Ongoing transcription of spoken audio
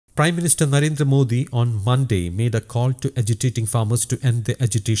Prime Minister Narendra Modi on Monday made a call to agitating farmers to end their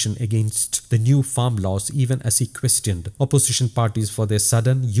agitation against the new farm laws, even as he questioned opposition parties for their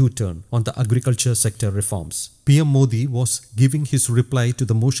sudden U-turn on the agriculture sector reforms. PM Modi was giving his reply to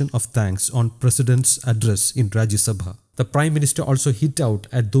the motion of thanks on President's address in Rajya Sabha. The Prime Minister also hit out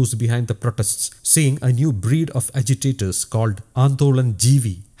at those behind the protests, saying a new breed of agitators called andolan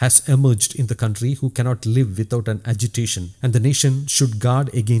jeevi has emerged in the country who cannot live without an agitation, and the nation should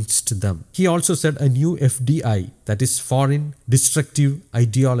guard against them. He also said a new FDI, that is foreign destructive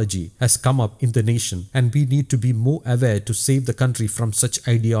ideology, has come up in the nation, and we need to be more aware to save the country from such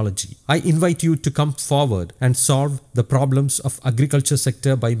ideology. I invite you to come forward and solve the problems of agriculture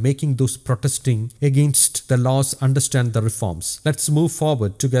sector by making those protesting against the laws understand the reforms. Let's move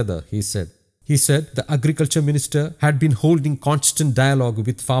forward together, he said. He said the agriculture minister had been holding constant dialogue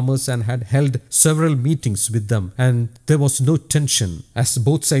with farmers and had held several meetings with them, and there was no tension as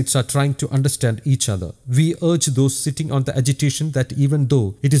both sides are trying to understand each other. We urge those sitting on the agitation that even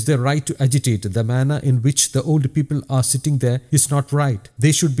though it is their right to agitate, the manner in which the old people are sitting there is not right.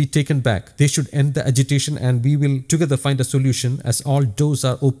 They should be taken back. They should end the agitation, and we will together find a solution as all doors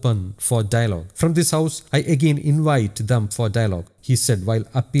are open for dialogue. From this house, I again invite them for dialogue, he said while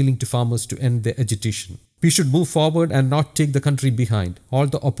appealing to farmers to end their agitation. We should move forward and not take the country behind. All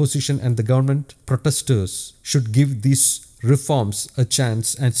the opposition and the government protesters should give these reforms a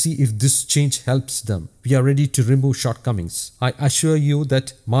chance and see if this change helps them. We are ready to remove shortcomings. I assure you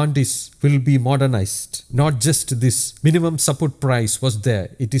that Mandis will be modernized. Not just this minimum support price was there,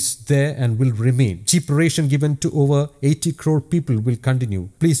 it is there and will remain. Cheap ration given to over 80 crore people will continue.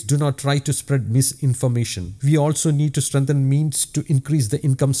 Please do not try to spread misinformation. We also need to strengthen means to increase the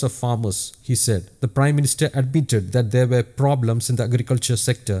incomes of farmers, he said. The Prime Minister admitted that there were problems in the agriculture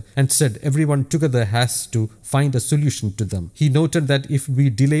sector and said everyone together has to find a solution to them. He noted that if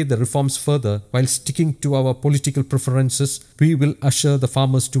we delay the reforms further while sticking to our political preferences, we will usher the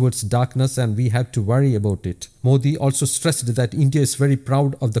farmers towards darkness and we have to worry about it. Modi also stressed that India is very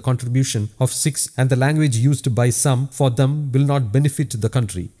proud of the contribution of Sikhs and the language used by some for them will not benefit the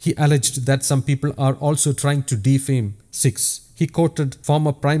country. He alleged that some people are also trying to defame Sikhs. He quoted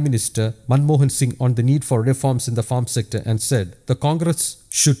former Prime Minister Manmohan Singh on the need for reforms in the farm sector and said, the Congress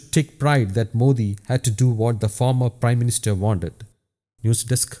should take pride that Modi had to do what the former Prime Minister wanted. News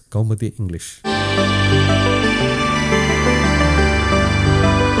Desk, Kaumudi English.